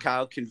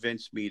 Kyle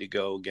convinced me to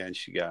go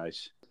against you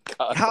guys.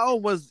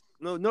 Kyle was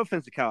no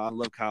offense to Kyle. I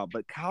love Kyle,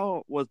 but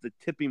Kyle was the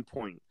tipping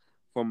point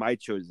for my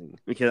choosing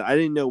because I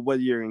didn't know what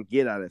you're gonna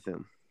get out of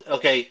him.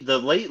 Okay, the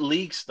late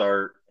league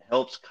start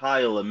helps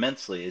Kyle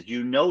immensely. As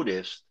you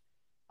noticed,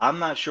 I'm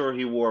not sure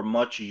he wore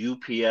much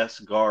UPS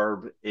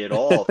garb at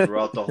all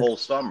throughout the whole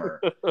summer.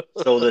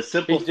 So the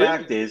simple He didn't.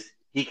 fact is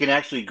he can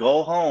actually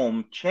go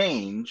home,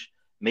 change,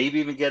 maybe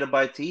even get a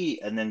bite to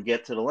eat, and then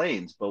get to the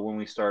lanes. But when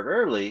we start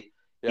early,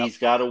 Yep. he's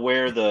got to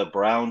wear the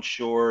brown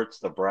shorts,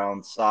 the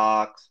brown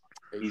socks.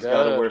 He's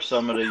got to wear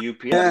some of the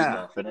UPS Yeah.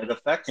 stuff, and it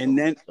affects And him.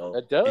 then- So,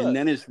 It does. And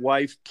then his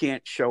wife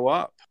can't show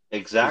up.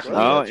 exactly.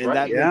 Oh, That's and right.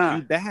 that Yeah.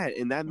 makes you bad.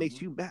 And that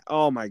makes you bad.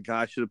 Oh my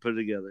gosh, should have put it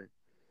together.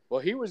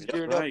 Well, he was That's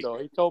geared right. up,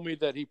 though. He told me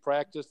that he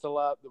practiced a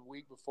lot the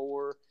week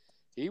before.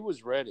 He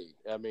was ready.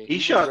 I mean, He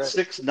was shot ready.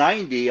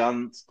 690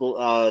 on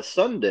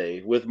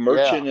Sunday with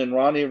Merchant and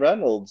Ronnie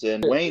Reynolds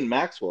and Wayne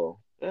Maxwell.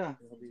 Yeah.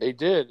 He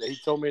did. He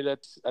told me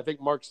that I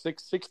think Mark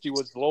 660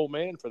 was low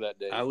man for that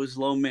day. I was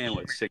low man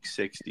with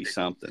 660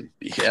 something.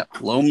 Yeah,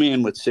 low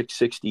man with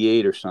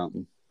 668 or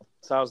something.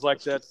 Sounds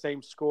like that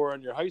same score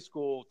on your high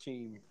school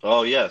team.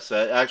 Oh, yes.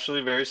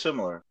 Actually, very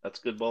similar. That's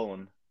good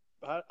bowling.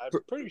 I'm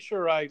pretty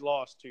sure I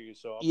lost to you.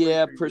 So I'm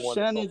Yeah, pretty sure you won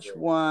the percentage whole day.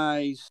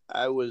 wise,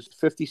 I was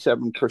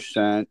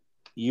 57%.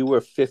 You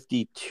were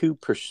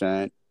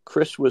 52%.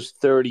 Chris was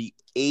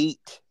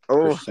 38.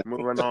 Oh,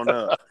 moving on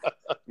up.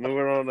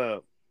 Moving on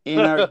up.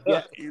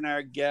 And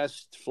our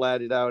guest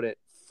flatted out at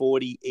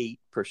 48%.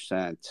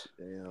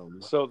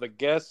 Damn. So the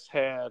guests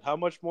had how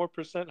much more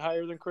percent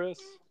higher than Chris?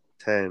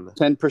 10.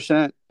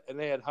 10%. And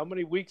they had how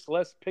many weeks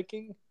less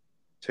picking?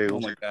 2. Oh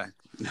my God!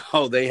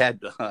 No, they had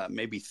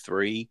maybe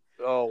 3.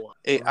 Oh,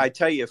 I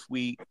tell you, if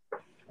we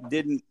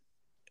didn't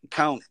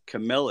count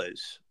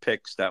Camilla's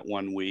picks that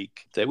one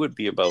week, they would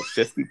be about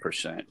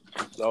 50%.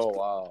 oh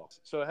wow.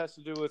 So it has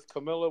to do with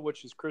Camilla,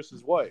 which is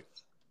Chris's wife.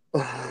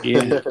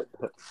 Yeah.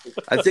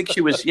 I think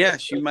she was. Yeah,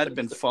 she might have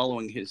been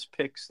following his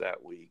picks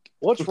that week.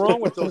 What's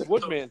wrong with those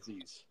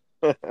Woodmansies?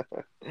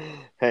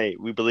 Hey,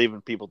 we believe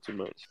in people too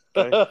much.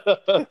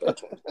 Okay?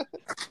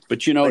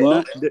 But you know,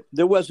 Well-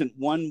 there wasn't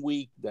one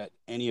week that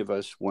any of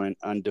us went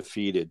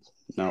undefeated.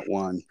 Not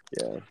one.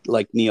 Yeah.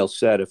 Like Neil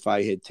said, if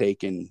I had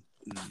taken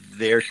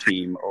their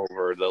team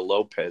over the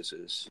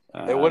Lopez's,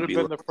 It would have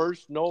been the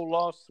first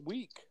no-loss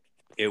week.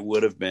 It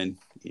would have been.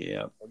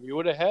 Yeah. And you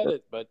would have had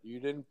it, but you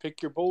didn't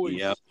pick your boys.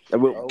 Yeah.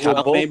 And we, Oh, we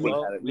Kyle both made me- would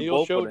have had it. We Neil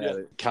both showed would have you.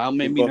 had it. Kyle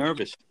made We me both-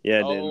 nervous. Yeah,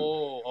 it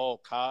did.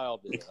 Kyle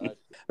did.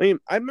 I mean,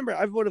 I remember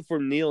I voted for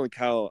Neil and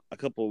Kyle a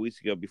couple of weeks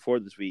ago before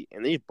this week,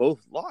 and they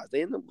both lost.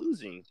 They ended up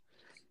losing.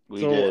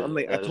 We so did. I'm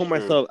like, I That is told true.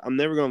 myself I'm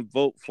never going to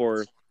vote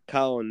for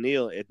Kyle and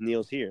Neil if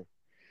Neil's here.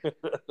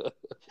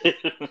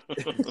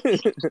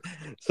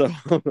 So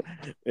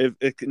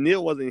if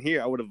Neil wasn't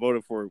here, I would have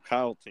voted for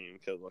Kyle's team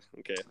because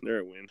okay, they're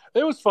a win.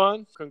 It was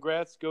fun.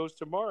 Congrats goes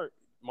to Mark.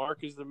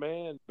 Mark is the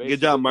man. Good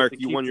job, Basically, Mark. to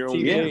You keep won the your own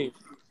team game. name.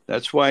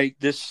 That's why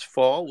this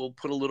fall we'll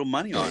put a little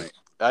money on it.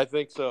 I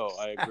think so.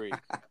 I agree.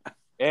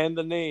 And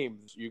the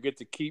names. You get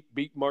to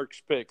beat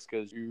Mark's picks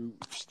because you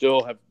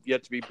still have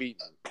yet to be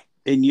beaten.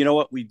 And you know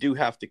what? We do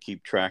have to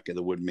keep track of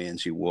the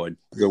Woodmansey Award.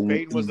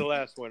 Peyton was the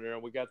last winner,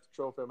 and we got the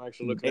trophy. I'm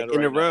actually looking at it In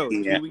right a row, now.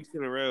 Yeah. 2 weeks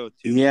in a row.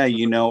 Yeah,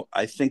 you know,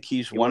 I think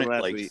he's He won won it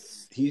last like week.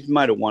 he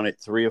might have won it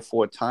 3 or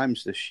 4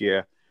 times this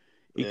year.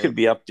 He Yeah. could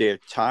be up there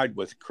tied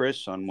with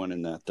Chris on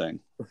winning that thing.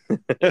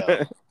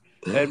 Yeah.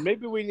 And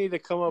maybe we need to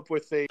come up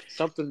with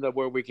something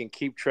where we can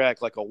keep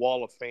track, like a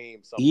wall of fame.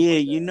 Something Yeah,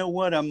 like you that. know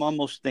what? I'm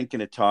almost thinking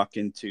of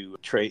talking to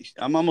Trace.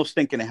 I'm almost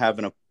thinking of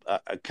having a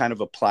kind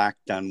of a plaque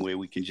done where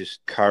we can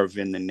just carve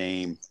in the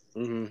name.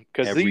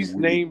 Because every these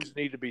week. names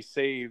need to be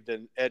saved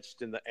and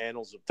etched in the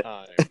annals of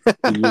time.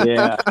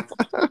 Yeah.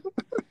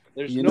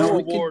 There's You no know,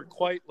 we could- award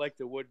quite like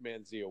the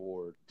Woodmansey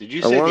Award. Did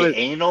you I say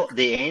wanted-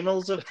 the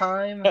annals of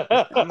time?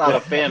 I'm not a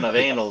fan of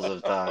annals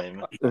of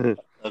time.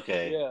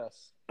 Okay.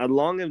 Yes. As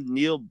long as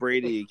Neil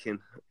Brady can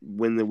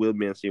win the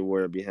Woodmansey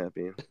Award, I'd be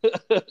happy.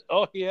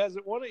 Oh, he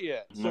hasn't won it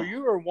yet. So No.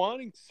 you are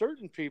wanting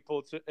certain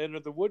people to enter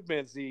the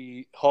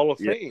Woodmansey Hall of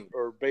Yeah. Fame,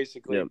 or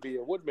basically Yeah. be a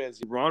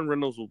Woodmansey. Ron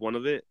Reynolds was one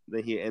of it.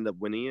 Then he ended up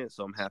winning it,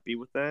 so I'm happy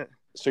with that.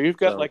 So you've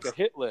got So- like a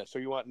hit list. So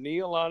you want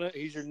Neil on it.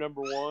 He's your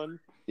number one.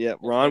 Yeah,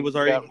 Ron was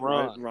already got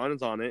Ron. Ron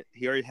is on it.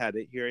 He already had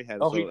it.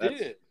 Oh, so he that's-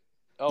 did.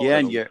 Oh, Yeah,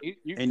 and so your-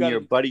 you've And got your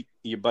a- buddy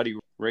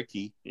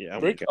Ricky. Yeah.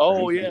 Rick,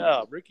 oh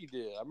yeah, Ricky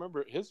did. I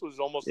remember his was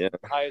almost Yeah.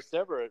 the highest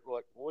ever.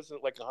 Wasn't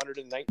it like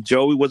 119?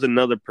 Joey was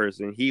another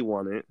person. He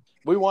won it.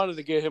 We wanted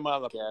to get him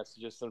on the cast.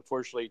 Just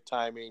unfortunately,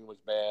 timing was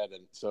bad,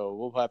 and so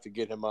we'll have to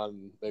get him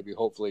on maybe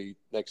hopefully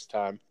next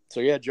time. So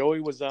yeah,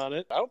 Joey was on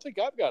it. I don't think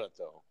I've got it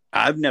though.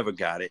 I've never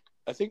got it.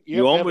 I think You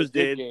have to have a almost good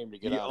did. game to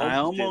get You on. I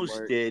almost did, almost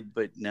Mark. did,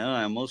 but no,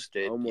 I almost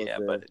did. Almost yeah,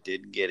 did. but I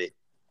didn't get it.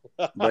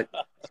 But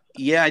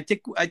yeah, I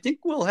think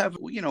we'll have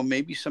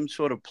maybe some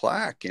sort of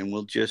plaque, and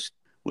we'll just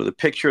with a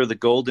picture of the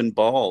golden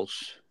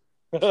balls,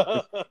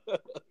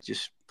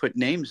 just put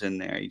names in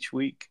there each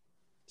week.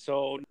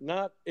 So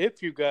not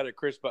if you got it,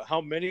 Chris, but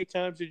how many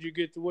times did you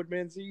get the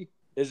Woodmansey?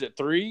 Is it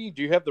 3?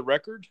 Do you have the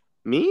record?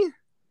 Me?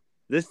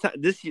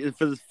 This year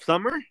for the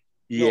summer? No,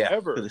 Yeah,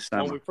 ever. for the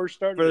summer. When we first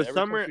started. For the ever since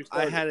summer, we I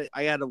started. had it.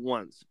 I had it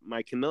once.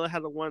 My Camilla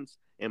had it once,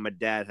 and my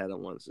dad had it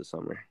once this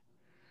summer.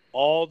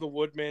 All the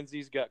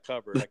Woodmanseys got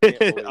covered. I can't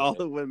believe All it.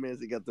 the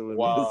Woodmansey got the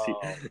Wow.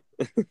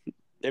 Woodmansey.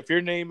 If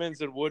your name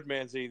ends in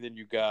Woodmansey, then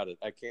you got it.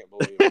 I can't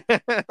believe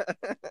it.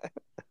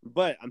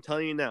 But I'm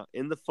telling you now,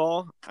 in the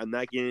fall, I'm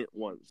not getting it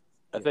once.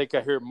 I think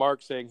I hear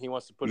Mark saying he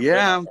wants to put a Yeah.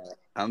 bet on that.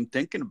 I'm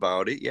thinking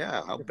about it.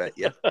 Yeah, I'll bet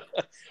you.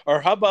 Or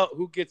how about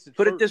who gets it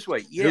Put first? it this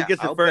way. Yeah, Who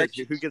gets it I'll bet first?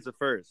 you- Who gets it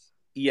first?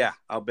 Yeah,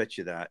 I'll bet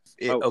you that.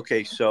 Oh.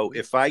 Okay, so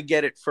if I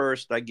get it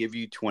first, I give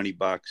you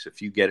 $20.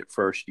 If you get it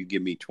first, you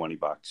give me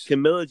 $20.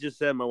 Camilla just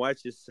said, my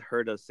wife just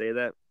heard us say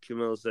that.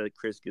 Camilla said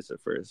Chris gets it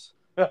first.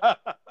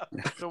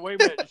 So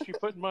wait a minute. Is she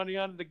putting money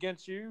on it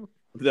against you?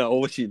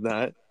 No, she's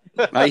not.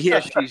 I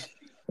hear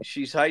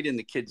she's hiding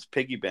the kids'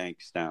 piggy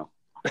banks now.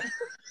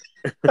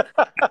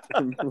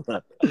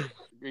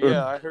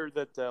 Yeah, I heard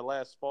that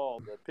last fall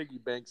the piggy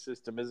bank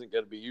system isn't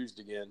going to be used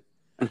again.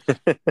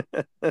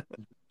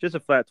 Just a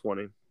flat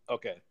 20.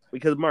 Okay.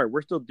 Because, Mark,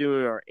 we're still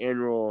doing our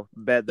annual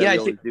bet that Yeah, we I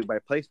always think- do by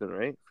placement,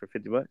 right? For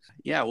 $50.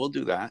 Yeah, we'll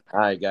do that. All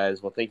right,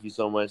 guys. Well, thank you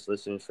so much,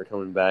 listeners, for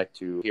coming back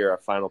to hear our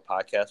final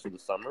podcast for the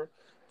summer.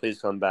 Please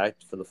come back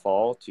for the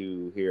fall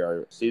to hear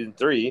our season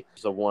 3,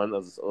 so 1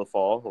 of the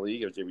fall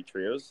league of JB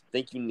Trios.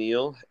 Thank you,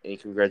 Neil, and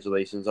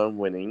congratulations on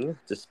winning,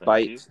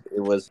 despite it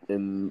was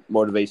in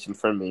motivation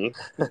from me.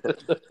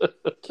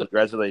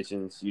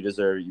 Congratulations. You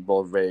deserve you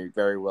both very,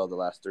 very well the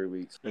last 3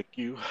 weeks. Thank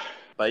you.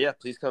 But yeah,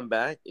 please come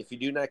back. If you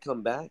do not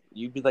come back,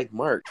 you'd be like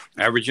Mark.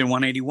 Averaging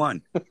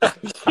 181.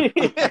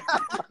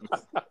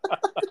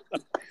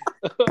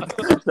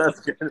 That's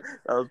good.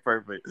 That was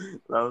perfect.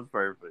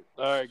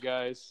 All right,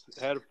 guys.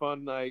 Had a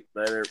fun night.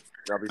 Later.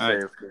 I'll be All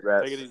right. safe.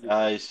 Congrats. Take it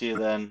easy. See you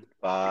then.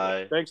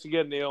 Bye. Thanks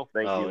again, Neil.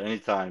 Thank you.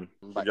 Anytime.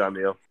 Good job,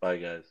 Neil. Bye,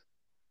 guys.